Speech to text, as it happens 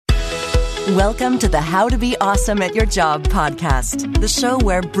Welcome to the How to Be Awesome at Your Job podcast, the show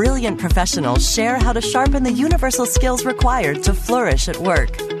where brilliant professionals share how to sharpen the universal skills required to flourish at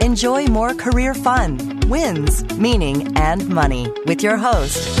work. Enjoy more career fun, wins, meaning, and money with your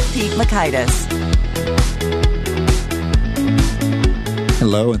host, Pete Mockaitis.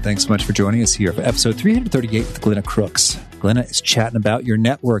 Hello, and thanks so much for joining us here for episode 338 with Glenna Crooks. Glenna is chatting about your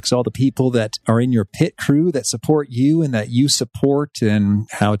networks, all the people that are in your pit crew that support you and that you support, and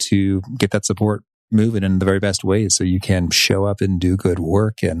how to get that support moving in the very best ways so you can show up and do good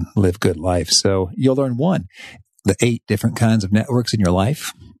work and live good life. So you'll learn 1, the 8 different kinds of networks in your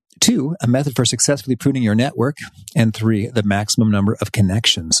life. 2, a method for successfully pruning your network. And 3, the maximum number of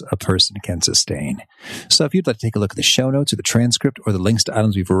connections a person can sustain. So if you'd like to take a look at the show notes or the transcript or the links to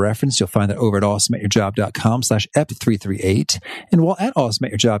items we've referenced, you'll find that over at awesomeatyourjob.com/ep338. And while at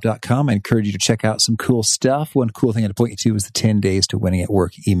awesomeatyourjob.com, I encourage you to check out some cool stuff. One cool thing I'd point you to is the 10 Days to Winning at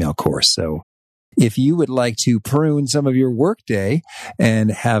Work email course. So if you would like to prune some of your workday and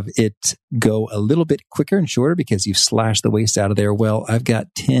have it go a little bit quicker and shorter because you've slashed the waste out of there, well, I've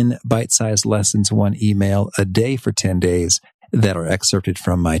got 10 bite-sized lessons, 1 email a day for 10 days that are excerpted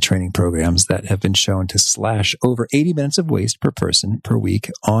from my training programs that have been shown to slash over 80 minutes of waste per person per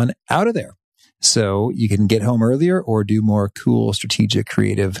week on out of there. So you can get home earlier or do more cool, strategic,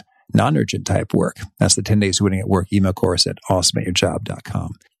 creative, non-urgent type work. That's the 10 Days Winning at Work email course at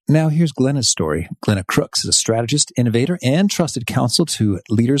awesomeatyourjob.com. Now, here's Glenna's story. Glenna Crooks is a strategist, innovator, and trusted counsel to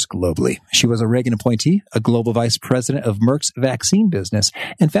leaders globally. She was a Reagan appointee, a global vice president of Merck's vaccine business,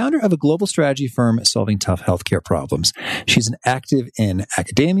 and founder of a global strategy firm solving tough healthcare problems. She's an active in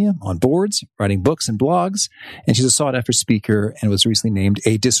academia, on boards, writing books and blogs, and she's a sought-after speaker and was recently named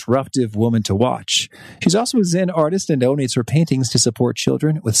a disruptive woman to watch. She's also a Zen artist and donates her paintings to support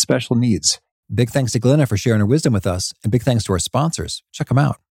children with special needs. Big thanks to Glenna for sharing her wisdom with us, and big thanks to our sponsors. Check them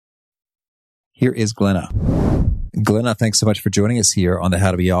out. Here is Glenna. Glenna, thanks so much for joining us here on the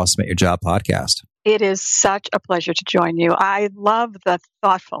How to Be Awesome at Your Job podcast. It is such a pleasure to join you. I love the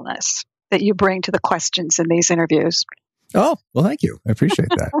thoughtfulness that you bring to the questions in these interviews. Oh, well, thank you. I appreciate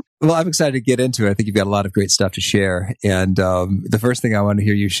that. Well, I'm excited to get into it. I think you've got a lot of great stuff to share. And the first thing I want to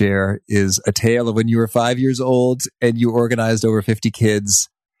hear you share is a tale of when you were 5 years old and you organized over 50 kids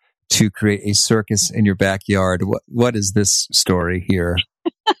to create a circus in your backyard. What is this story here?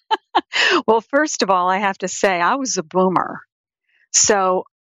 Well, first of all, I have to say I was a boomer. So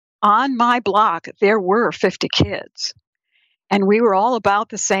on my block, there were 50 kids, and we were all about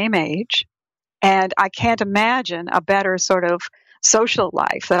the same age. And I can't imagine a better sort of social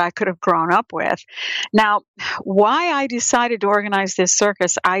life that I could have grown up with. Now, why I decided to organize this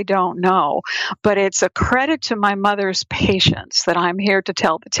circus, I don't know, but it's a credit to my mother's patience that I'm here to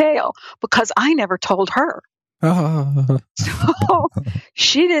tell the tale, because I never told her. So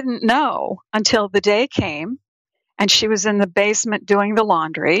she didn't know until the day came and she was in the basement doing the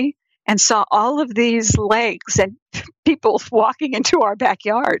laundry and saw all of these legs and people walking into our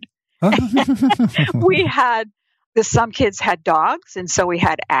backyard. We had some kids had dogs, and so we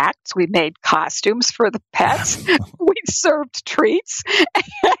had acts. We made costumes for the pets. We served treats,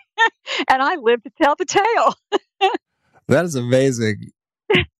 and I lived to tell the tale. That is amazing.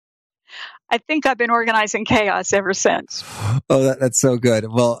 I think I've been organizing chaos ever since. Oh, that's so good.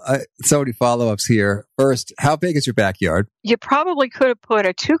 Well, so many follow-ups here. First, how big is your backyard? You probably could have put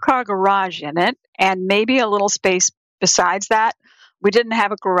a 2-car garage in it and maybe a little space besides that. We didn't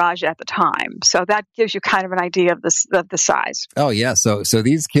have a garage at the time, so that gives you kind of an idea of the size. Oh, yeah. So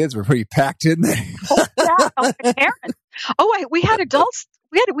these kids were pretty packed in there. Oh, yeah, my parents. Oh, wait, we had adults.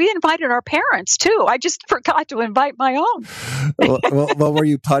 We invited our parents, too. I just forgot to invite my own. well, were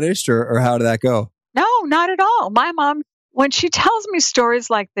you punished, or how did that go? No, not at all. My mom, when she tells me stories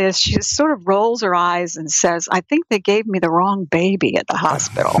like this, she just sort of rolls her eyes and says, I think they gave me the wrong baby at the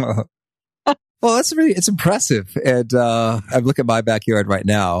hospital. Well, it's impressive. And I'm looking at my backyard right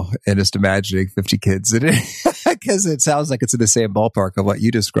now and just imagining 50 kids in it, because it sounds like it's in the same ballpark of what you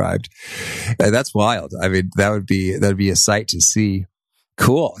described. And that's wild. I mean, that'd be a sight to see.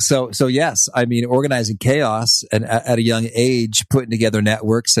 Cool. So yes, I mean, organizing chaos and at a young age, putting together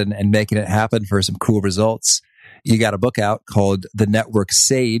networks and making it happen for some cool results. You got a book out called The Network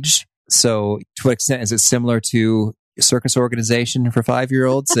Sage. So to what extent is it similar to circus organization for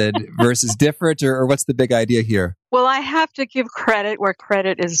 5-year-olds and versus different, or what's the big idea here? Well, I have to give credit where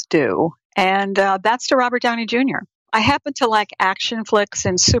credit is due. And that's to Robert Downey Jr. I happen to like action flicks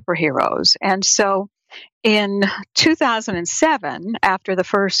and superheroes. And so in 2007, after the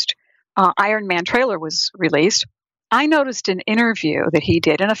first Iron Man trailer was released, I noticed an interview that he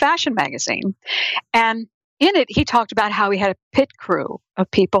did in a fashion magazine. And in it, he talked about how he had a pit crew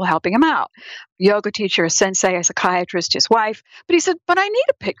of people helping him out. Yoga teacher, a sensei, a psychiatrist, his wife. But he said, but I need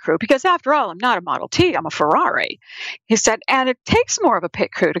a pit crew because after all, I'm not a Model T, I'm a Ferrari. He said, and it takes more of a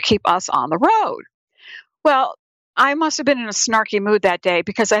pit crew to keep us on the road. Well, I must have been in a snarky mood that day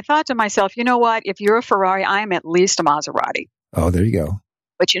because I thought to myself, you know what? If you're a Ferrari, I'm at least a Maserati. Oh, there you go.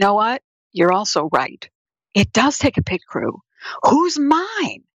 But you know what? You're also right. It does take a pit crew. Who's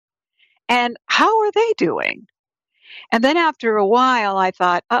mine? And how are they doing? And then after a while, I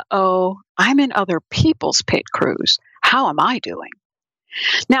thought, I'm in other people's pit crews. How am I doing?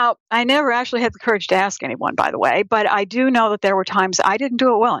 Now, I never actually had the courage to ask anyone, by the way, but I do know that there were times I didn't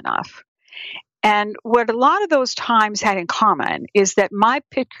do it well enough. And what a lot of those times had in common is that my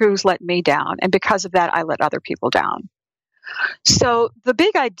pit crews let me down, and because of that, I let other people down. So the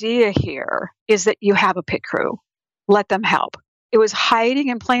big idea here is that you have a pit crew. Let them help. It was hiding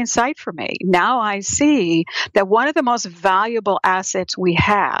in plain sight for me. Now I see that one of the most valuable assets we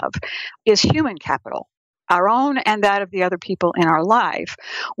have is human capital, our own and that of the other people in our life,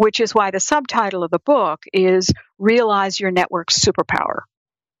 which is why the subtitle of the book is Realize Your Network's Superpower,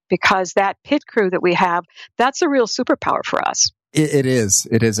 because that pit crew that we have, that's a real superpower for us. It is.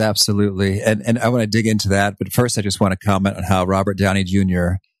 It is absolutely. And I want to dig into that. But first, I just want to comment on how Robert Downey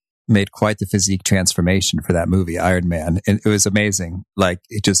Jr. made quite the physique transformation for that movie, Iron Man. And it was amazing. Like,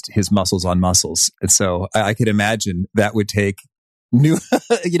 it just his muscles on muscles. And so I could imagine that would take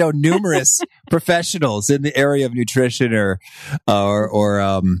numerous professionals in the area of nutrition or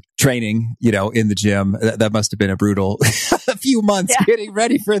training, in the gym. That must have been a brutal few months getting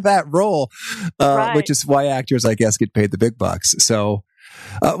ready for that role, right. Which is why actors, I guess, get paid the big bucks. So,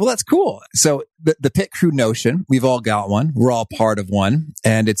 well, that's cool. So the pit crew notion, we've all got one. We're all part of one.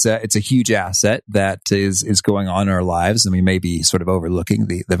 And it's a huge asset that is going on in our lives. And we may be sort of overlooking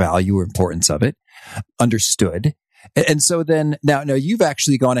the value or importance of it. Understood. And so then now you've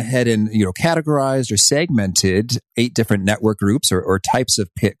actually gone ahead and, categorized or segmented 8 different network groups or types of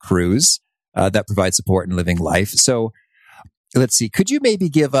pit crews that provide support in living life. So let's see. Could you maybe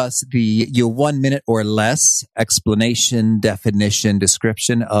give us your 1 minute or less explanation, definition,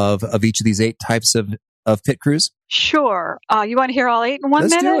 description of each of these 8 types of pit crews? Sure. You want to hear all 8 in 1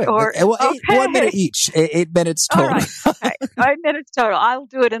 Let's minute? do it. Well, okay. 1 minute each. 8 minutes total. All right. Okay. 8 minutes total. I'll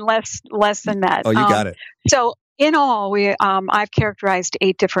do it in less than that. Oh, you got it. So in all, I've characterized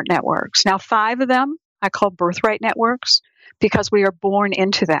 8 different networks. Now, 5 of them I call birthright networks because we are born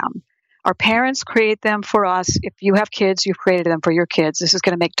into them. Our parents create them for us. If you have kids, you've created them for your kids. This is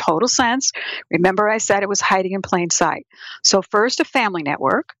going to make total sense. Remember, I said it was hiding in plain sight. So first, a family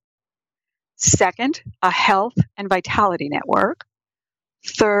network. Second, a health and vitality network.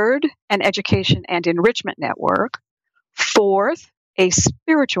 Third, an education and enrichment network. Fourth, a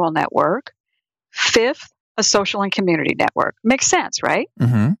spiritual network. Fifth, a social and community network. Makes sense, right?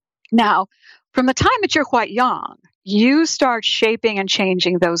 Mm-hmm. Now, from the time that you're quite young, you start shaping and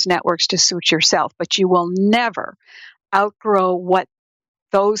changing those networks to suit yourself, but you will never outgrow what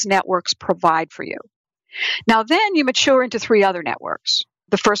those networks provide for you. Now, then you mature into 3 other networks.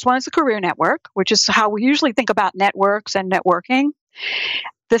 The first one is a career network, which is how we usually think about networks and networking.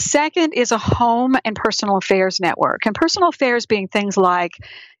 The second is a home and personal affairs network, and personal affairs being things like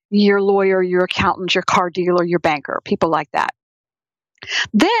your lawyer, your accountant, your car dealer, your banker, people like that.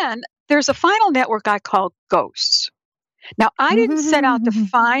 Then there's a final network I call ghosts. Now, I didn't set out to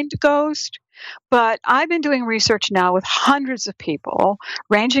find ghost, but I've been doing research now with hundreds of people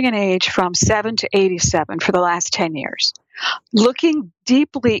ranging in age from 7 to 87 for the last 10 years, looking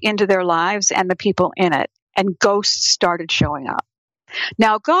deeply into their lives and the people in it, and ghosts started showing up.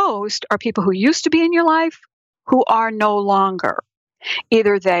 Now, ghosts are people who used to be in your life who are no longer.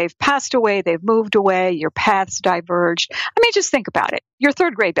 Either they've passed away, they've moved away, your paths diverged. I mean, just think about it. Your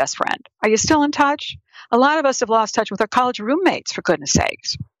 3rd grade best friend. Are you still in touch? A lot of us have lost touch with our college roommates, for goodness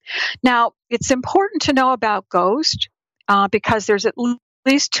sakes. Now, it's important to know about ghost because there's at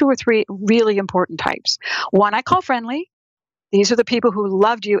least 2 or 3 really important types. One I call friendly. These are the people who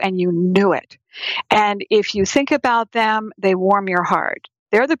loved you and you knew it. And if you think about them, they warm your heart.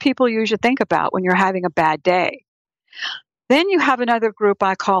 They're the people you should think about when you're having a bad day. Then you have another group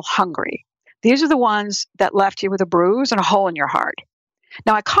I call hungry. These are the ones that left you with a bruise and a hole in your heart.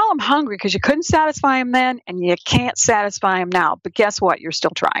 Now, I call them hungry because you couldn't satisfy them then and you can't satisfy them now. But guess what? You're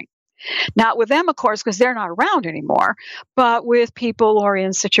still trying. Not with them, of course, because they're not around anymore, but with people or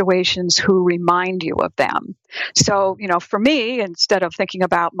in situations who remind you of them. So, for me, instead of thinking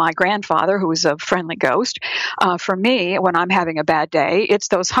about my grandfather, who was a friendly ghost, for me, when I'm having a bad day, it's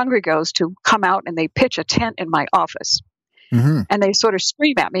those hungry ghosts who come out and they pitch a tent in my office. Mm-hmm. And they sort of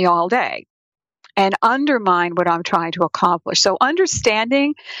scream at me all day. and undermine what I'm trying to accomplish. So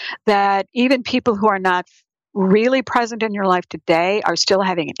understanding that even people who are not really present in your life today are still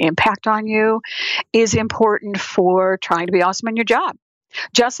having an impact on you is important for trying to be awesome in your job.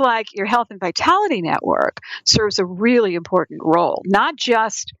 Just like your Health and Vitality Network serves a really important role, not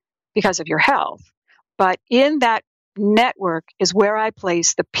just because of your health, but in that network is where I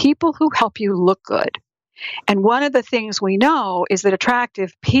place the people who help you look good. And one of the things we know is that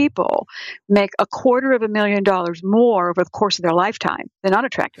attractive people make $250,000 more over the course of their lifetime than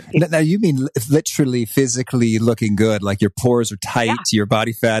unattractive people. Now you mean literally physically looking good, like your pores are tight, your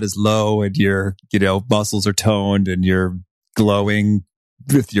body fat is low, and your, muscles are toned, and you're glowing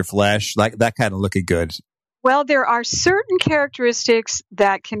with your flesh, like that kind of looking good. Well, there are certain characteristics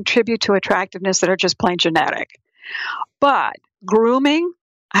that contribute to attractiveness that are just plain genetic. But grooming,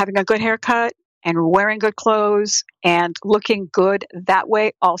 having a good haircut, and wearing good clothes and looking good that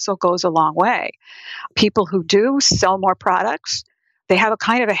way also goes a long way. People who do sell more products, they have a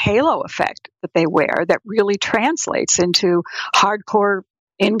kind of a halo effect that they wear that really translates into hardcore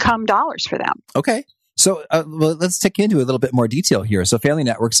income dollars for them. Okay. So let's take into a little bit more detail here. So family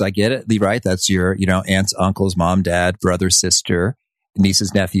networks, I get it, right? That's your, aunts, uncles, mom, dad, brother, sister,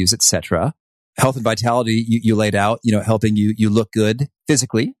 nieces, nephews, etc. Health and Vitality, you laid out, helping you look good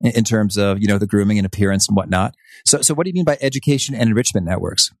physically in terms of, the grooming and appearance and whatnot. So what do you mean by education and enrichment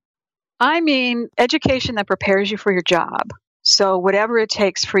networks? I mean education that prepares you for your job. So whatever it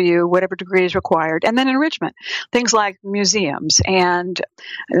takes for you, whatever degree is required, and then enrichment. Things like museums and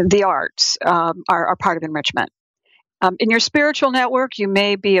the arts are part of enrichment. In your spiritual network, you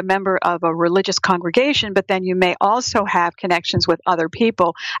may be a member of a religious congregation, but then you may also have connections with other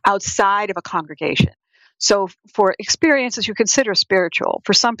people outside of a congregation. So for experiences you consider spiritual,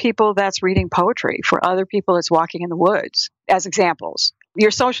 for some people that's reading poetry, for other people it's walking in the woods, as examples.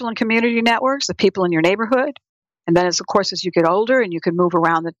 Your social and community networks, the people in your neighborhood, and then as you get older and you can move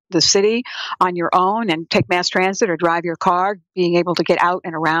around the city on your own and take mass transit or drive your car, being able to get out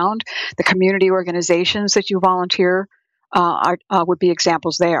and around, the community organizations that you volunteer would be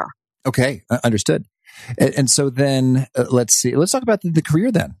examples there. Okay, understood. And so then let's talk about the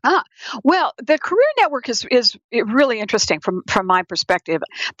career then. Well, the career network is really interesting from my perspective.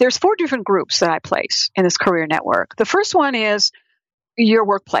 There's 4 different groups that I place in this career network. The first one is your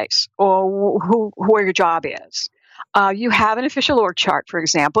workplace or where your job is. You have an official org chart, for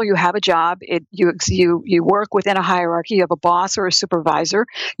example. You have a job. You work within a hierarchy. You have a boss or a supervisor.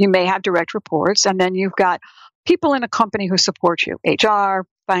 You may have direct reports. And then you've got people in a company who support you, HR,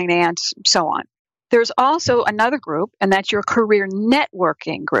 finance, so on. There's also another group, and that's your career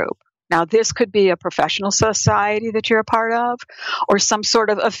networking group. Now, this could be a professional society that you're a part of or some sort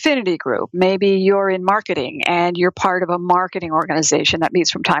of affinity group. Maybe you're in marketing and you're part of a marketing organization that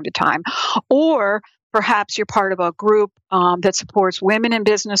meets from time to time. Or perhaps you're part of a group that supports women in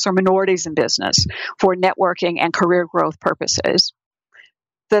business or minorities in business for networking and career growth purposes.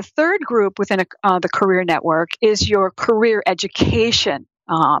 The third group within the career network is your career education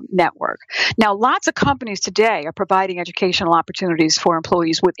network. Now, lots of companies today are providing educational opportunities for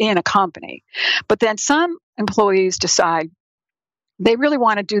employees within a company, but then some employees decide they really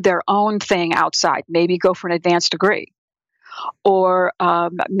want to do their own thing outside, maybe go for an advanced degree, or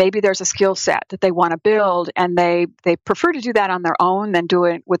maybe there's a skill set that they want to build and they prefer to do that on their own than do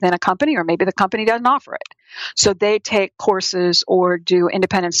it within a company, or maybe the company doesn't offer it. So they take courses or do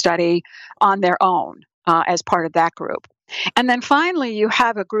independent study on their own as part of that group. And then finally, you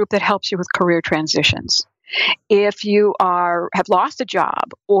have a group that helps you with career transitions. If you have lost a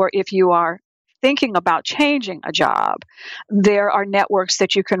job, or if you are thinking about changing a job, there are networks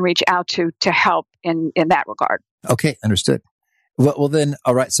that you can reach out to help in that regard. Okay, understood. Well, then,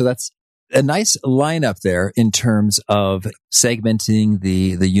 all right. So that's a nice lineup there in terms of segmenting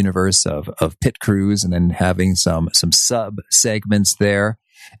the universe of pit crews, and then having some sub segments there.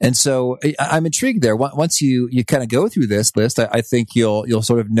 And so I'm intrigued there. Once you kind of go through this list, I think you'll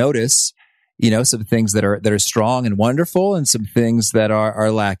sort of notice, some things that are strong and wonderful, and some things that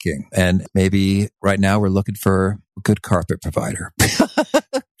are lacking. And maybe right now we're looking for a good carpet provider.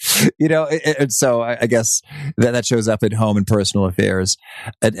 And so I guess that shows up at home and personal affairs.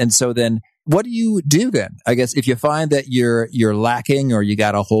 And so then what do you do then? I guess if you find that you're lacking, or you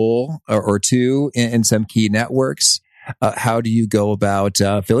got a hole or two in some key networks, how do you go about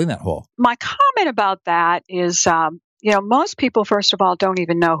filling that hole? My comment about that is, most people, first of all, don't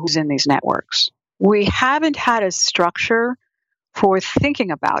even know who's in these networks. We haven't had a structure for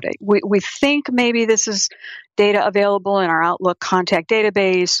thinking about it. We think maybe this is data available in our Outlook contact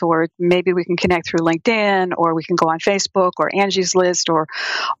database, or maybe we can connect through LinkedIn, or we can go on Facebook or Angie's List or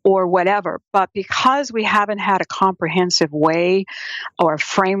whatever. But because we haven't had a comprehensive way or a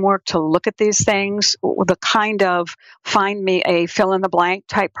framework to look at these things, the kind of find me a fill in the blank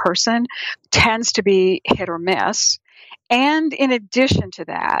type person tends to be hit or miss. And in addition to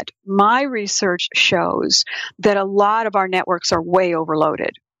that, my research shows that a lot of our networks are way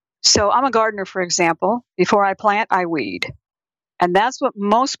overloaded. So I'm a gardener, for example. Before I plant, I weed. And that's what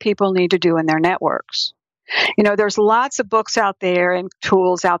most people need to do in their networks. There's lots of books out there and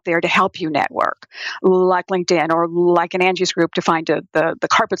tools out there to help you network, like LinkedIn or like an Angie's Group to find the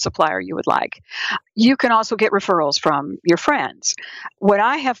carpet supplier you would like. You can also get referrals from your friends. What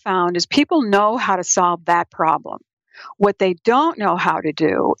I have found is people know how to solve that problem. What they don't know how to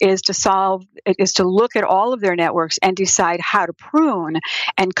do is to look at all of their networks and decide how to prune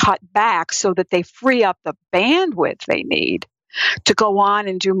and cut back so that they free up the bandwidth they need to go on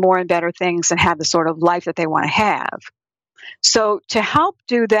and do more and better things and have the sort of life that they want to have. So to help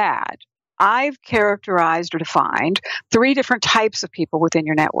do that, I've characterized or defined 3 different types of people within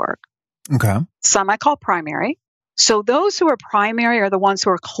your network. Okay. Some I call primary. So those who are primary are the ones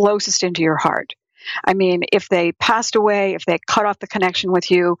who are closest into your heart. I mean, if they passed away, if they cut off the connection with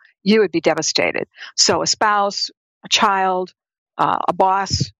you, you would be devastated. So a spouse, a child, a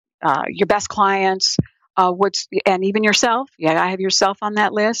boss, your best clients, and even yourself. Yeah, I have yourself on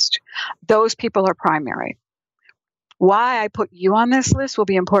that list. Those people are primary. Why I put you on this list will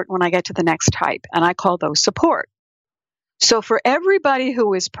be important when I get to the next type, and I call those support. So for everybody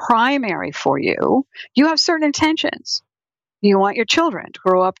who is primary for you, you have certain intentions. You want your children to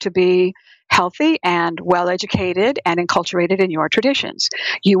grow up to be healthy and well-educated and enculturated in your traditions.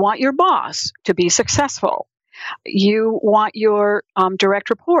 You want your boss to be successful. You want your direct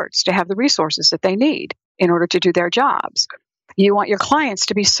reports to have the resources that they need in order to do their jobs. You want your clients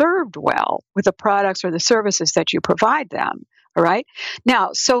to be served well with the products or the services that you provide them. All right.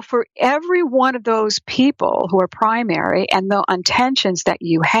 Now, so for every one of those people who are primary and the intentions that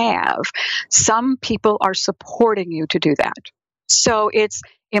you have, some people are supporting you to do that. So it's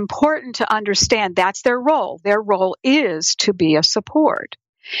important to understand that's their role. Their role is to be a support.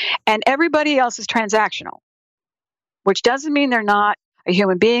 And everybody else is transactional, which doesn't mean they're not a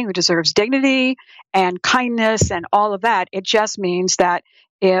human being who deserves dignity and kindness and all of that. It just means that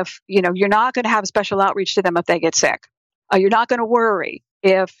if, you're not going to have a special outreach to them if they get sick. You're not going to worry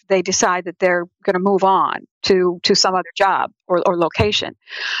if they decide that they're going to move on to some other job or location.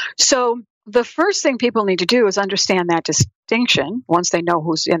 So the first thing people need to do is understand that distinction once they know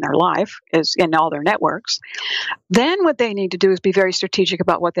who's in their life, is in all their networks. Then what they need to do is be very strategic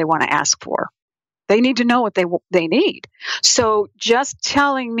about what they want to ask for. They need to know what they need. So just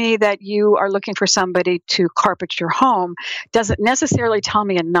telling me that you are looking for somebody to carpet your home doesn't necessarily tell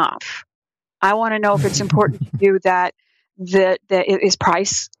me enough. I want to know if it's important to you that is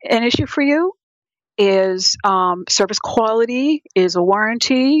price an issue for you? Is service quality? Is a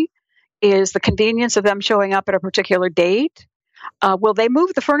warranty? Is the convenience of them showing up at a particular date? Will they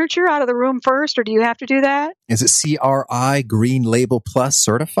move the furniture out of the room first, or do you have to do that? Is it CRI Green Label Plus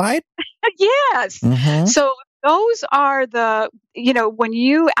certified? Yes. Mm-hmm. So those are when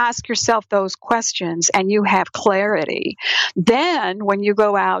you ask yourself those questions and you have clarity, then when you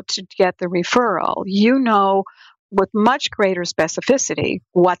go out to get the referral, you know with much greater specificity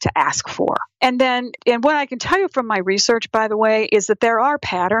what to ask for. And what I can tell you from my research, by the way, is that there are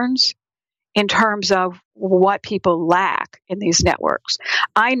patterns in terms of what people lack in these networks.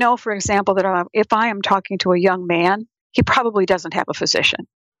 I know, for example, that if I am talking to a young man, he probably doesn't have a physician.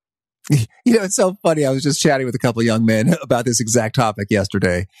 It's so funny. I was just chatting with a couple of young men about this exact topic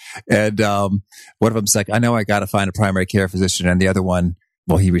yesterday. And one of them's like, I know I got to find a primary care physician. And the other one,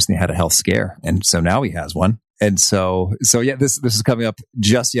 well, he recently had a health scare. And so now he has one. And so yeah, this is coming up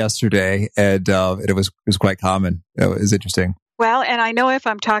just yesterday. And it was quite common. It was interesting. Well, and I know if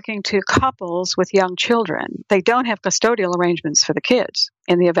I'm talking to couples with young children, they don't have custodial arrangements for the kids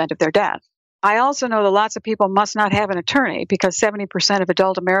in the event of their death. I also know that lots of people must not have an attorney because 70% of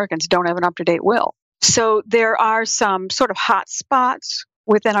adult Americans don't have an up-to-date will. So there are some sort of hot spots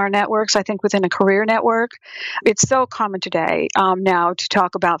within our networks, I think within a career network. It's so common today now to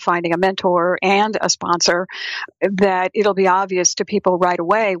talk about finding a mentor and a sponsor that it'll be obvious to people right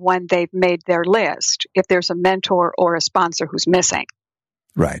away when they've made their list if there's a mentor or a sponsor who's missing.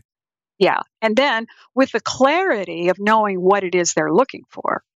 Right. Yeah. And then with the clarity of knowing what it is they're looking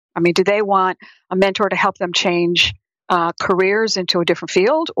for. I mean, do they want a mentor to help them change careers into a different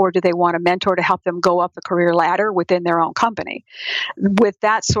field, or do they want a mentor to help them go up the career ladder within their own company? With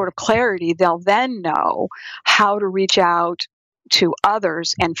that sort of clarity, they'll then know how to reach out to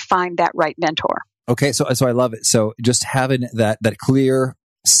others and find that right mentor. Okay, so I love it. So just having that clear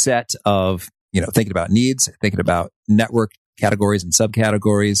set of, thinking about needs, thinking about network categories and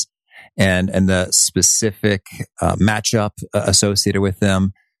subcategories, and the specific matchup associated with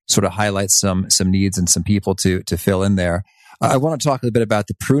them, sort of highlights some needs and some people to fill in there. I want to talk a little bit about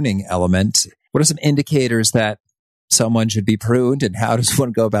the pruning element. What are some indicators that someone should be pruned, and how does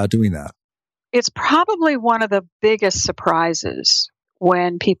one go about doing that? It's probably one of the biggest surprises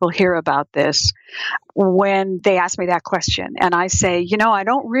when people hear about this, when they ask me that question. And I say, I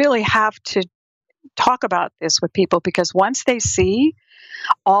don't really have to talk about this with people, because once they see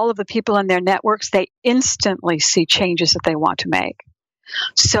all of the people in their networks, they instantly see changes that they want to make.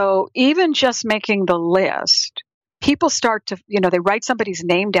 So even just making the list, people start to, they write somebody's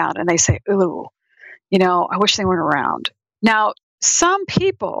name down and they say, ooh, I wish they weren't around. Now, some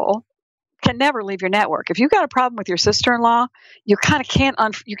people can never leave your network. If you've got a problem with your sister-in-law, you kind of can't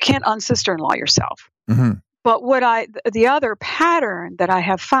unsister-in-law yourself. Mm-hmm. But the other pattern that I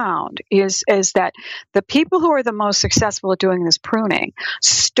have found is that the people who are the most successful at doing this pruning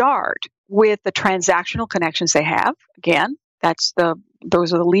start with the transactional connections they have. Again,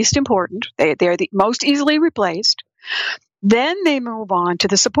 those are the least important. They're the most easily replaced. Then they move on to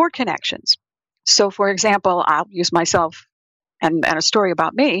the support connections. So, for example, I'll use myself and a story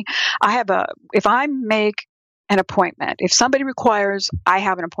about me. If I make an appointment, if somebody requires I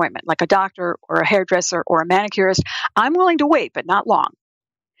have an appointment, like a doctor or a hairdresser or a manicurist, I'm willing to wait, but not long.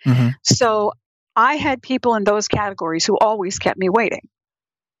 Mm-hmm. So I had people in those categories who always kept me waiting.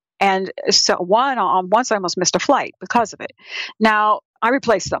 And so once I almost missed a flight because of it. Now, I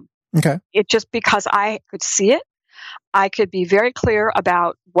replaced them. Okay. It just because I could see it. I could be very clear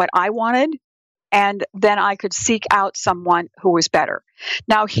about what I wanted, and then I could seek out someone who was better.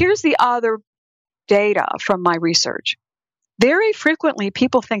 Now, here's the other data from my research. Very frequently,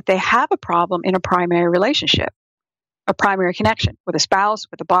 people think they have a problem in a primary relationship, a primary connection with a spouse,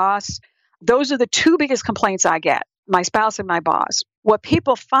 with a boss. Those are the two biggest complaints I get, my spouse and my boss. What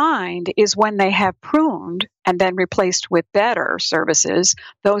people find is when they have pruned and then replaced with better services,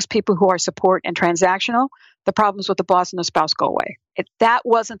 those people who are support and transactional, the problems with the boss and the spouse go away. That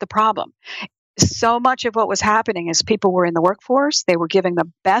wasn't the problem. So much of what was happening is people were in the workforce. They were giving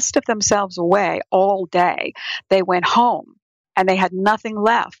the best of themselves away all day. They went home and they had nothing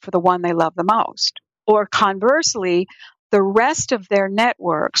left for the one they loved the most. Or conversely, the rest of their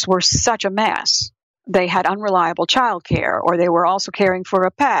networks were such a mess. They had unreliable childcare, or they were also caring for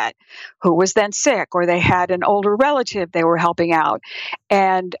a pet who was then sick, or they had an older relative they were helping out,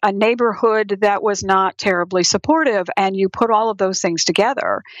 and a neighborhood that was not terribly supportive. And you put all of those things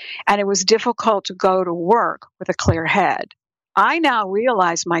together, and it was difficult to go to work with a clear head. I now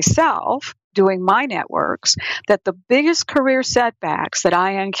realize myself, doing my networks, that the biggest career setbacks that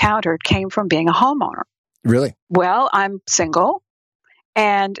I encountered came from being a homeowner. Really? Well, I'm single,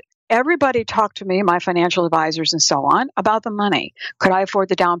 and everybody talked to me, my financial advisors and so on, about the money. Could I afford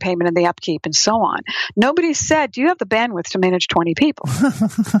the down payment and the upkeep and so on? Nobody said, do you have the bandwidth to manage 20 people?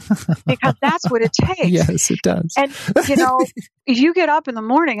 Because that's what it takes. Yes, it does. And, if you get up in the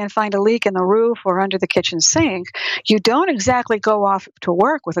morning and find a leak in the roof or under the kitchen sink, you don't exactly go off to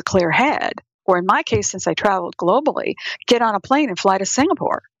work with a clear head. Or in my case, since I traveled globally, get on a plane and fly to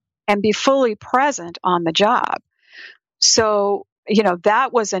Singapore and be fully present on the job. So,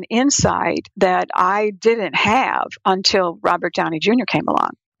 that was an insight that I didn't have until Robert Downey Jr. came along.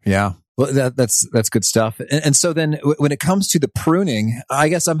 Yeah. Well, that's good stuff. And so then when it comes to the pruning, I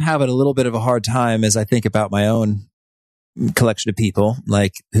guess I'm having a little bit of a hard time as I think about my own collection of people,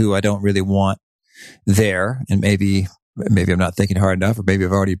 like who I don't really want there. And maybe I'm not thinking hard enough, or maybe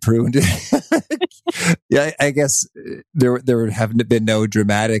I've already pruned. Yeah, I guess there have been no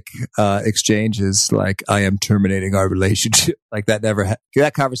dramatic exchanges like I am terminating our relationship. Like that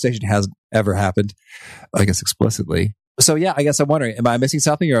that conversation hasn't ever happened, I guess, explicitly. So yeah, I guess I'm wondering, am I missing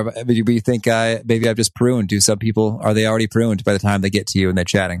something, or do you think maybe I've just pruned? Do some people, are they already pruned by the time they get to you and they're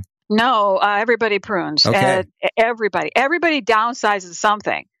chatting? No, everybody prunes. Okay. Everybody downsizes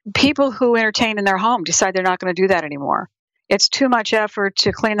something. People who entertain in their home decide they're not going to do that anymore. It's too much effort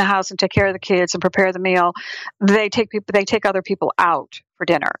to clean the house and take care of the kids and prepare the meal. They take other people out for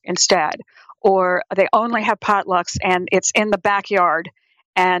dinner instead, or they only have potlucks and it's in the backyard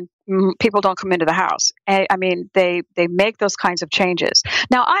and people don't come into the house. I mean, they make those kinds of changes.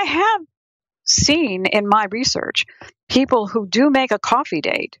 Now, I have seen in my research people who do make a coffee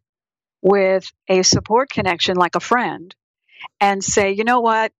date with a support connection like a friend and say, you know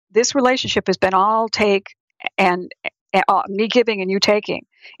what, this relationship has been all take and me giving and you taking.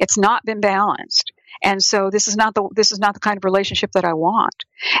 It's not been balanced. And so this is not the kind of relationship that I want.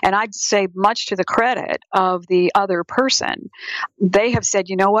 And I'd say, much to the credit of the other person, they have said,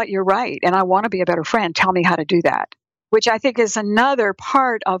 you know what, you're right, and I want to be a better friend. Tell me how to do that. Which I think is another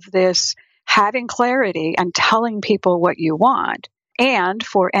part of this, having clarity and telling people what you want. And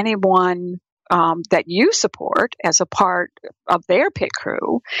for anyone that you support as a part of their pit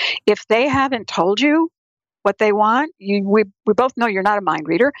crew, if they haven't told you what they want, we both know you're not a mind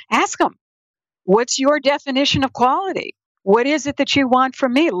reader. Ask them, what's your definition of quality? What is it that you want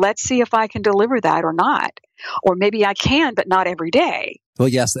from me? Let's see if I can deliver that or not. Or maybe I can, but not every day. Well,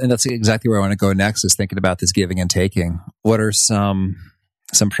 yes, and that's exactly where I want to go next, is thinking about this giving and taking. What are some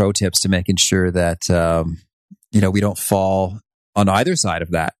pro tips to making sure that we don't fall on either side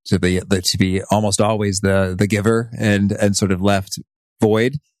of that, to be almost always the giver and sort of left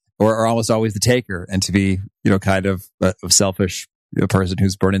void, or almost always the taker, and to be kind of a selfish person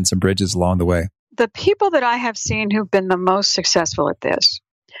who's burning some bridges along the way? The people that I have seen who've been the most successful at this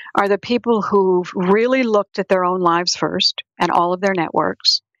are the people who've really looked at their own lives first and all of their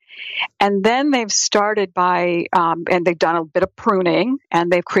networks. And then they've started by, and they've done a bit of pruning, and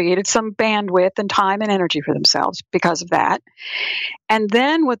they've created some bandwidth and time and energy for themselves because of that. And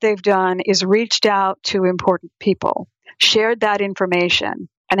then what they've done is reached out to important people, shared that information,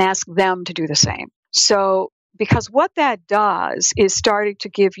 and asked them to do the same. So, because what that does is starting to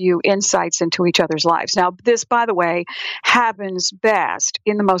give you insights into each other's lives. Now, this, by the way, happens best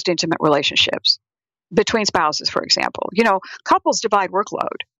in the most intimate relationships between spouses, for example. Couples divide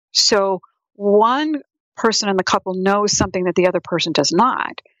workload. So one person in the couple knows something that the other person does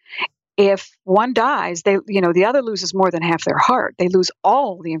not. If one dies, the other loses more than half their heart. They lose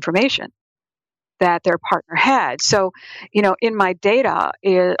all the information that their partner had. So, in my data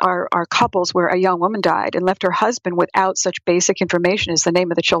are couples where a young woman died and left her husband without such basic information as the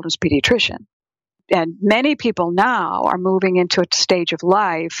name of the children's pediatrician. And many people now are moving into a stage of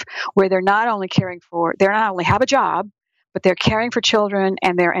life where they not only have a job, but they're caring for children,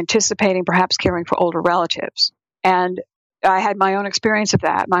 and they're anticipating perhaps caring for older relatives. And I had my own experience of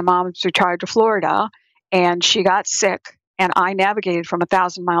that. My mom was retired to Florida, and she got sick, and I navigated from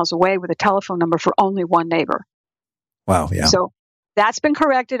 1,000 miles away with a telephone number for only one neighbor. Wow, yeah. So that's been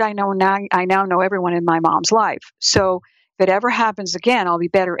corrected. I now know everyone in my mom's life. So if it ever happens again, I'll be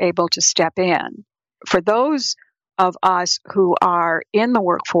better able to step in. For those of us who are in the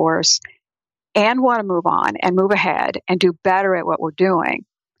workforce and want to move on and move ahead and do better at what we're doing,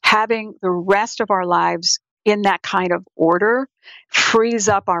 having the rest of our lives in that kind of order frees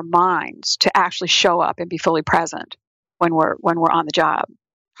up our minds to actually show up and be fully present when we're on the job.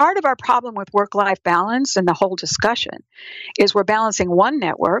 Part of our problem with work-life balance and the whole discussion is we're balancing one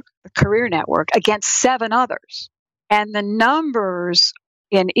network, the career network, against 7 others. And the numbers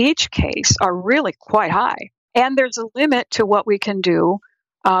in each case are really quite high. And there's a limit to what we can do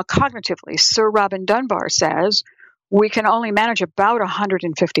cognitively. Sir Robin Dunbar says we can only manage about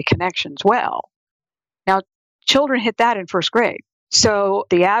 150 connections well. Now, children hit that in first grade. So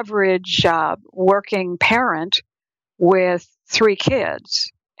the average working parent with 3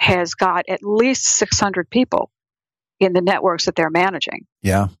 kids has got at least 600 people in the networks that they're managing.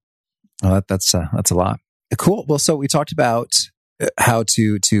 Yeah. Well, that's a lot. Cool. Well, so we talked about how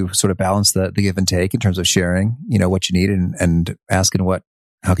to sort of balance the give and take in terms of sharing, what you need and asking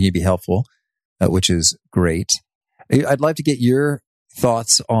how can you be helpful, which is great. I'd like to get your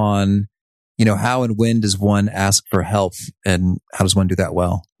thoughts on, how and when does one ask for help, and how does one do that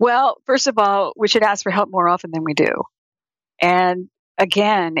well? Well, first of all, we should ask for help more often than we do. And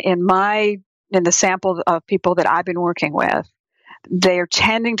again, in the sample of people that I've been working with, they're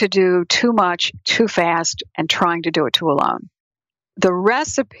tending to do too much, too fast, and trying to do it too alone. The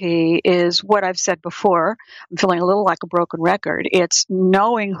recipe is what I've said before. I'm feeling a little like a broken record. It's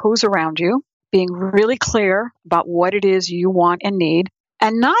knowing who's around you, being really clear about what it is you want and need,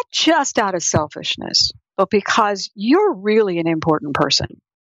 and not just out of selfishness, but because you're really an important person.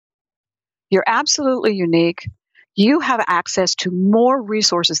 You're absolutely unique. You have access to more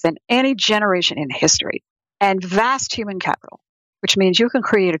resources than any generation in history and vast human capital, which means you can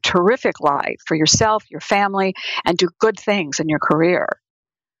create a terrific life for yourself, your family, and do good things in your career.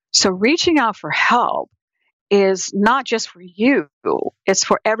 So reaching out for help is not just for you, it's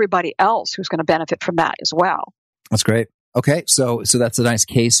for everybody else who's going to benefit from that as well. That's great. Okay, so that's a nice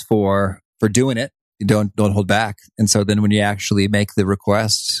case for doing it. You don't hold back. And so then when you actually make the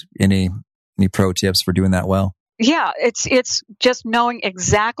request, any pro tips for doing that well? Yeah, it's just knowing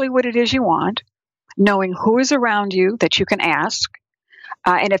exactly what it is you want, knowing who is around you that you can ask.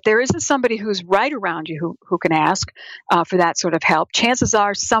 And if there isn't somebody who's right around you who can ask for that sort of help, chances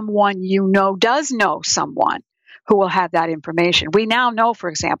are someone you know does know someone who will have that information. We now know, for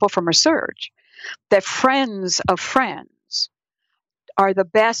example, from research, that friends of friends are the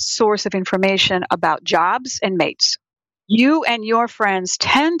best source of information about jobs and mates. You and your friends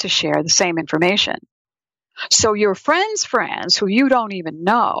tend to share the same information. So your friends' friends, who you don't even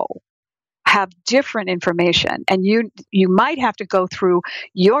know, have different information, and you might have to go through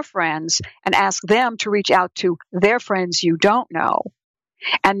your friends and ask them to reach out to their friends you don't know,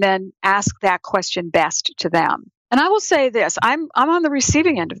 and then ask that question best to them. And I will say this, I'm on the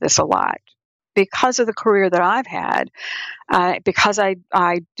receiving end of this a lot because of the career that I've had, because I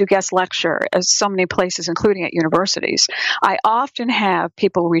do guest lecture at so many places, including at universities. I often have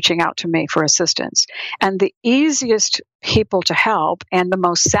people reaching out to me for assistance. And the easiest people to help and the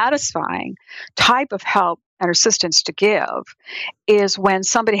most satisfying type of help and assistance to give is when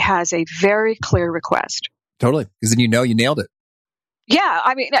somebody has a very clear request. Totally. Because then you know you nailed it. Yeah.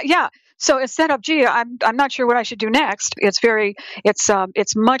 I mean, yeah. So instead of, gee, I'm not sure what I should do next,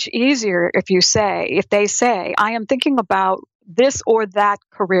 it's much easier if they say, I am thinking about this or that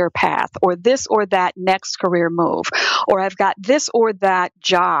career path, or this or that next career move, or I've got this or that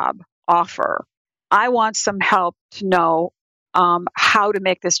job offer. I want some help to know how to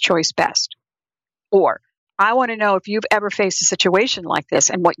make this choice best. Or I want to know if you've ever faced a situation like this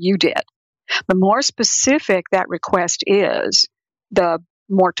and what you did. The more specific that request is, the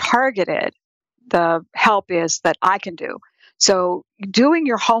more targeted the help is that I can do. So doing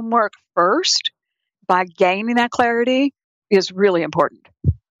your homework first by gaining that clarity is really important.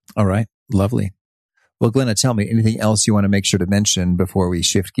 All right. Lovely. Well, Glenna, tell me anything else you want to make sure to mention before we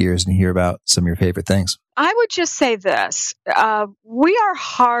shift gears and hear about some of your favorite things. I would just say this. We are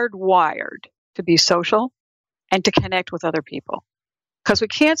hardwired to be social and to connect with other people, because we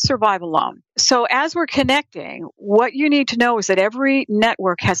can't survive alone. So as we're connecting, what you need to know is that every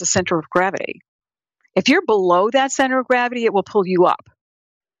network has a center of gravity. If you're below that center of gravity, it will pull you up.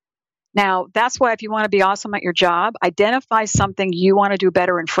 Now, that's why if you want to be awesome at your job, identify something you want to do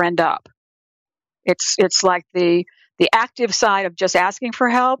better and friend up. It's like the active side of just asking for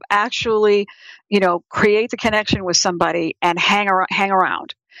help. Actually, create the connection with somebody and hang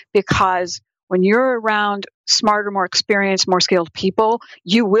around, because when you're around smarter, more experienced, more skilled people,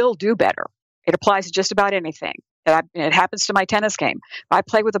 you will do better. It applies to just about anything. It happens to my tennis game. If I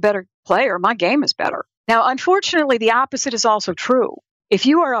play with a better player, my game is better. Now, unfortunately, the opposite is also true. If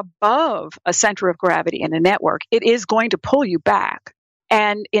you are above a center of gravity in a network, it is going to pull you back.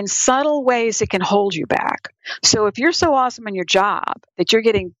 And in subtle ways, it can hold you back. So if you're so awesome in your job that you're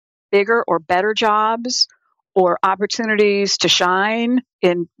getting bigger or better jobs or opportunities to shine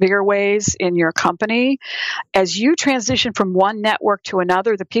in bigger ways in your company, as you transition from one network to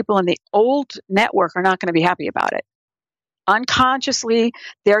another, the people in the old network are not going to be happy about it. Unconsciously,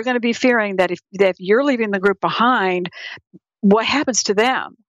 they're going to be fearing that if you're leaving the group behind, what happens to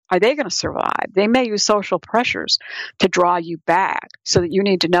them? Are they going to survive? They may use social pressures to draw you back, so that you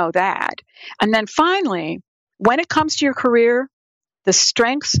need to know that. And then finally, when it comes to your career, the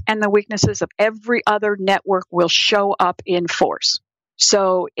strengths and the weaknesses of every other network will show up in force.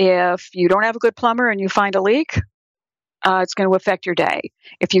 So if you don't have a good plumber and you find a leak, it's going to affect your day.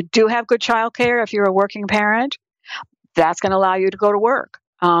 If you do have good childcare, if you're a working parent, that's going to allow you to go to work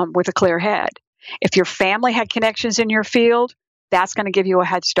with a clear head. If your family had connections in your field, that's going to give you a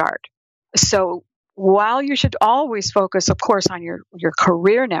head start. So while you should always focus, of course, on your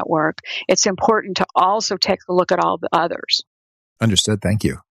career network, it's important to also take a look at all the others. Understood. Thank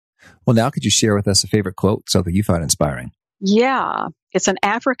you. Well, now could you share with us a favorite quote, something you find inspiring? Yeah, it's an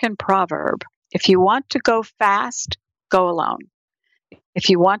African proverb. If you want to go fast, go alone. If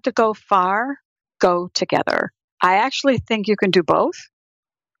you want to go far, go together. I actually think you can do both,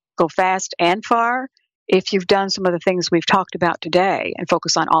 go fast and far, if you've done some of the things we've talked about today and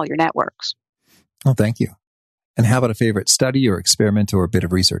focus on all your networks. Oh, thank you. And how about a favorite study or experiment or a bit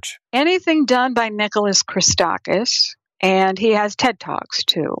of research? Anything done by Nicholas Christakis, and he has TED Talks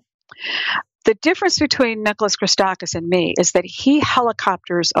too. The difference between Nicholas Christakis and me is that he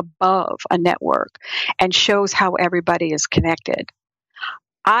helicopters above a network and shows how everybody is connected.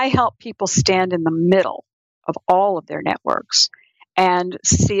 I help people stand in the middle of all of their networks and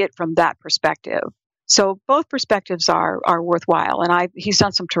see it from that perspective. So both perspectives are worthwhile, and he's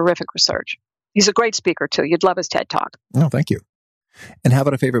done some terrific research. He's a great speaker, too. You'd love his TED Talk. Oh, thank you. And how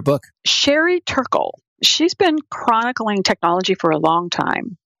about a favorite book? Sherry Turkle. She's been chronicling technology for a long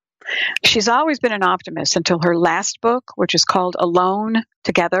time. She's always been an optimist until her last book, which is called Alone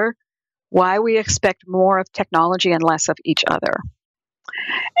Together: Why We Expect More of Technology and Less of Each Other.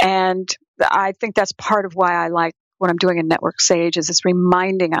 And I think that's part of why I like what I'm doing in Network Sage, is it's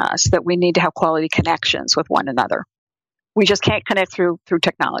reminding us that we need to have quality connections with one another. We just can't connect through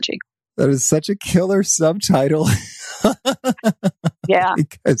technology. That is such a killer subtitle. Yeah.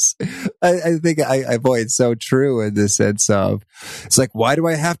 Because I think boy, it's so true in the sense of, it's like, why do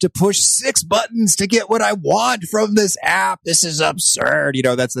I have to push 6 buttons to get what I want from this app? This is absurd.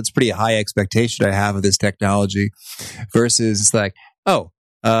 That's pretty high expectation I have of this technology versus it's like,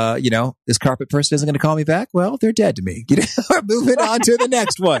 this carpet person isn't going to call me back. Well, they're dead to me. We're moving on to the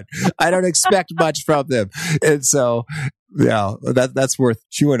next one. I don't expect much from them. And so, yeah, that's worth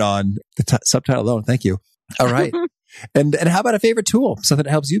chewing on. The subtitle alone. Thank you. All right. And how about a favorite tool? Something that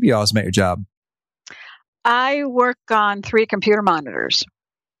helps you be awesome at your job? I work on 3 computer monitors.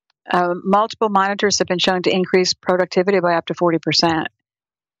 Multiple monitors have been shown to increase productivity by up to 40%.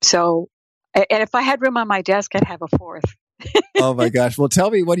 So, and if I had room on my desk, I'd have a 4th. Oh my gosh. Well, tell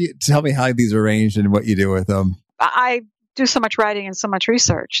me how these are arranged and what you do with them. I do so much writing and so much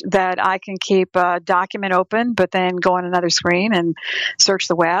research that I can keep a document open, but then go on another screen and search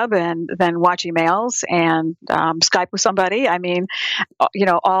the web and then watch emails and Skype with somebody. I mean,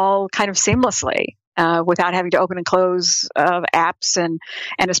 all kind of seamlessly without having to open and close apps. And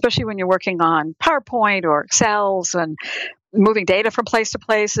especially when you're working on PowerPoint or Excels and moving data from place to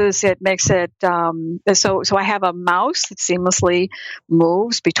places, it makes it so I have a mouse that seamlessly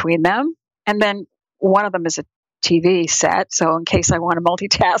moves between them. And then one of them is a TV set. So in case I want to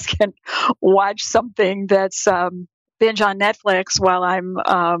multitask and watch something that's binge on Netflix while I'm,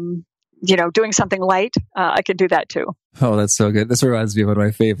 doing something light, I can do that too. Oh, that's so good. This reminds me of one of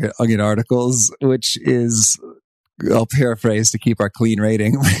my favorite Onion articles, which is, I'll paraphrase to keep our clean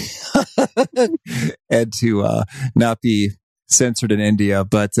rating and to not be censored in India,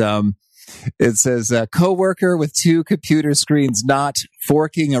 but it says coworker with 2 computer screens not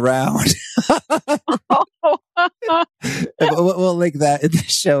forking around. We'll link that in the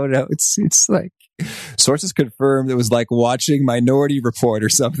show notes. It's like sources confirmed it was like watching Minority Report or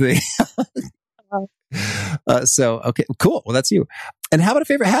something. So, okay, cool. Well, that's you. And how about a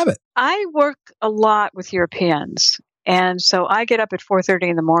favorite habit? I work a lot with Europeans. And so I get up at 4:30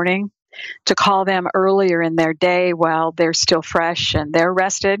 in the morning to call them earlier in their day while they're still fresh and they're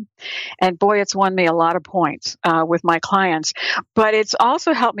rested. And boy, it's won me a lot of points with my clients. But it's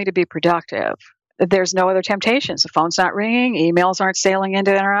also helped me to be productive. There's no other temptations. The phone's not ringing. Emails aren't sailing in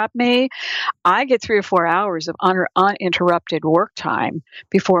to interrupt me. I get 3 or 4 hours of uninterrupted work time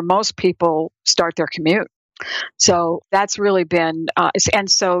before most people start their commute. So that's really been, and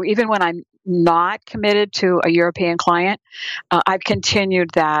so even when I'm not committed to a European client, I've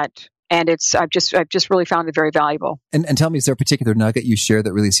continued that. And I've just really found it very valuable. And tell me, is there a particular nugget you share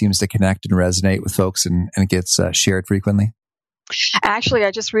that really seems to connect and resonate with folks and gets shared frequently? Actually,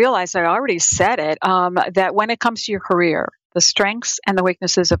 I just realized I already said it, that when it comes to your career, the strengths and the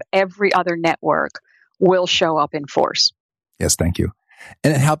weaknesses of every other network will show up in force. Yes, thank you.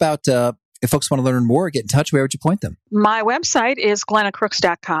 And how about if folks want to learn more, get in touch, where would you point them? My website is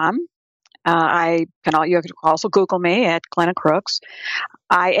glennacrooks.com. You can also Google me at Glenna Crooks.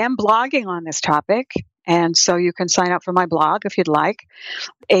 I am blogging on this topic, and so you can sign up for my blog if you'd like.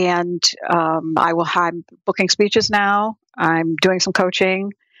 And I'm booking speeches now. I'm doing some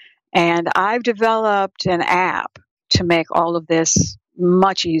coaching, and I've developed an app to make all of this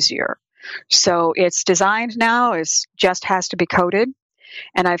much easier. So it's designed now, it just has to be coded.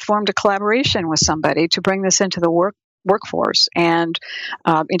 And I formed a collaboration with somebody to bring this into the workforce and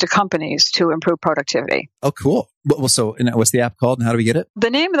into companies to improve productivity. Oh, cool. Well, so what's the app called and how do we get it? The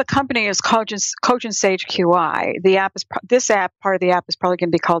name of the company is Cogent Sage QI. This app, part of the app is probably going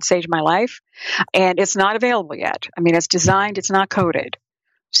to be called Sage My Life, and it's not available yet. I mean, it's designed, it's not coded.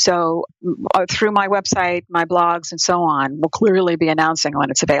 So through my website, my blogs, and so on, we'll clearly be announcing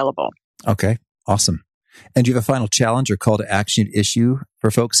when it's available. Okay, awesome. And do you have a final challenge or call to action issue for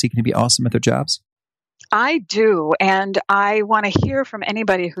folks seeking to be awesome at their jobs? I do, and I want to hear from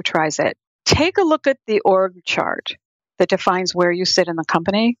anybody who tries it. Take a look at the org chart that defines where you sit in the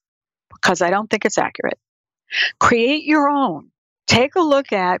company, because I don't think it's accurate. Create your own. Take a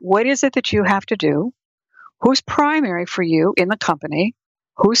look at what is it that you have to do, who's primary for you in the company,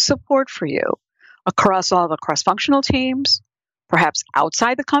 who's support for you across all the cross-functional teams, perhaps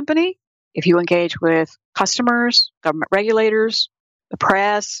outside the company, if you engage with customers, government regulators, the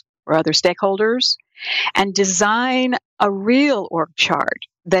press, or other stakeholders, and design a real org chart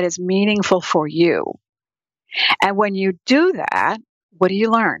that is meaningful for you. And when you do that, what do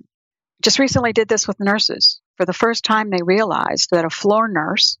you learn? just recently did this with nurses. For the first time, they realized that a floor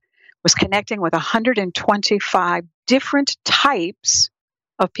nurse was connecting with 125 different types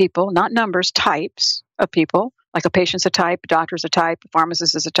of people, not numbers, types of people, like a patient's a type, a doctor's a type, a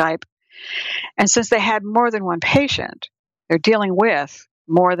pharmacist is a type. And since they had more than one patient, they're dealing with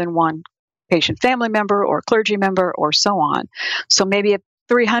more than one patient family member or clergy member or so on. So maybe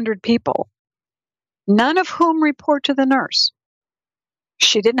 300 people, none of whom report to the nurse.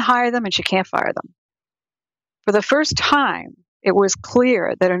 She didn't hire them and she can't fire them. For the first time, it was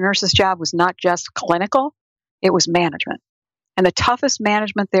clear that a nurse's job was not just clinical, it was management. And the toughest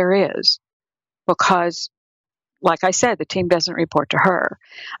management there is, because, like I said, the team doesn't report to her.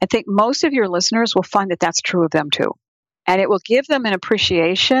 I think most of your listeners will find that that's true of them too. And it will give them an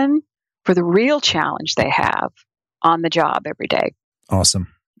appreciation for the real challenge they have on the job every day. Awesome.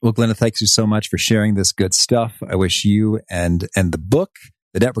 Well, Glenna, thanks you so much for sharing this good stuff. I wish you and the book,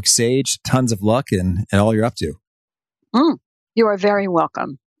 The Network Sage, tons of luck and all you're up to. You are very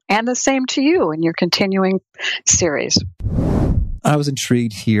welcome. And the same to you in your continuing series. I was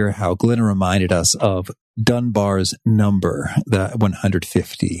intrigued here how Glenna reminded us of Dunbar's number, the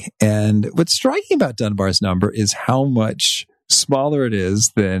 150. And what's striking about Dunbar's number is how much smaller it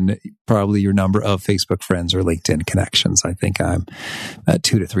is than probably your number of Facebook friends or LinkedIn connections. I think I'm at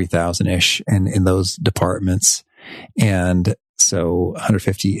 2,000 to 3,000-ish in those departments. And so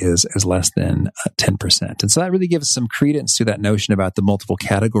 150 is less than 10%. And so that really gives some credence to that notion about the multiple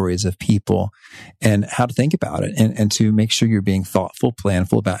categories of people and how to think about it and to make sure you're being thoughtful,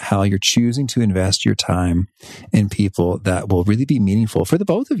 planful about how you're choosing to invest your time in people that will really be meaningful for the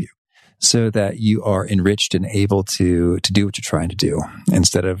both of you, so that you are enriched and able to do what you're trying to do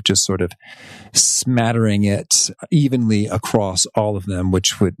instead of just sort of smattering it evenly across all of them,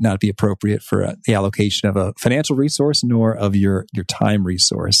 which would not be appropriate for the allocation of a financial resource nor of your time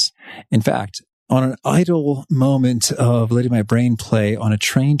resource. In fact, on an idle moment of letting my brain play on a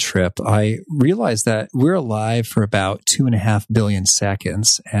train trip, I realized that we're alive for about 2.5 billion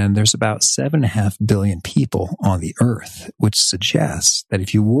seconds, and there's about 7.5 billion people on the earth, which suggests that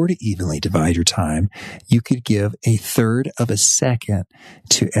if you were to evenly divide your time, you could give 1/3 of a second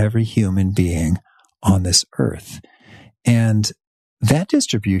to every human being on this earth. And that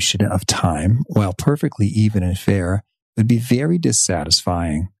distribution of time, while perfectly even and fair, would be very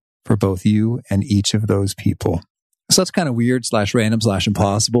dissatisfying for both you and each of those people. So it's kind of weird / random /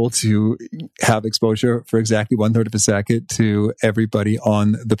 impossible to have exposure for exactly 1/3 of a second to everybody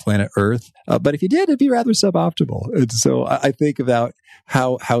on the planet Earth. But if you did, it'd be rather suboptimal. And so I think about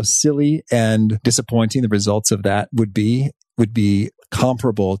how silly and disappointing the results of that would be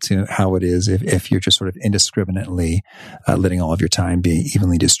comparable to how it is if you're just sort of indiscriminately letting all of your time be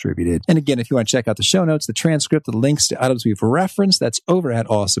evenly distributed. And again, if you want to check out the show notes, the transcript, the links to items we've referenced, that's over at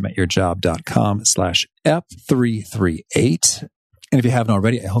awesomeatyourjob.com/F338. And if you haven't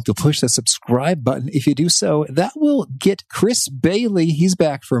already, I hope you'll push the subscribe button. If you do so, that will get Chris Bailey. He's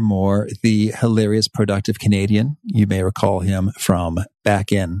back for more. The hilarious, productive Canadian. You may recall him from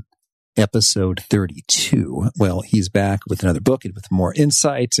back in episode 32. Well, he's back with another book and with more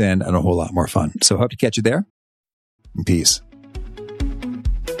insight and a whole lot more fun. So hope to catch you there. Peace.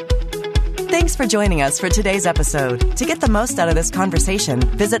 Thanks for joining us for today's episode. To get the most out of this conversation,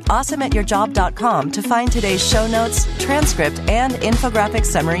 visit awesomeatyourjob.com to find today's show notes, transcript, and infographic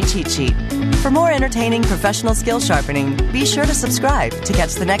summary cheat sheet. For more entertaining professional skill sharpening, be sure to subscribe to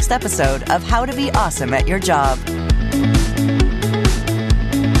catch the next episode of How to Be Awesome at Your Job.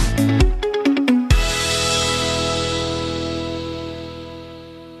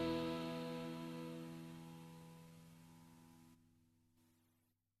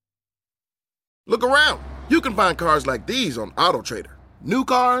 Look around. You can find cars like these on AutoTrader. New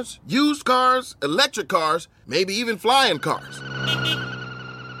cars, used cars, electric cars, maybe even flying cars.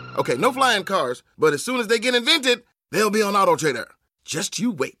 Okay, no flying cars, but as soon as they get invented, they'll be on AutoTrader. Just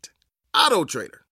you wait. AutoTrader.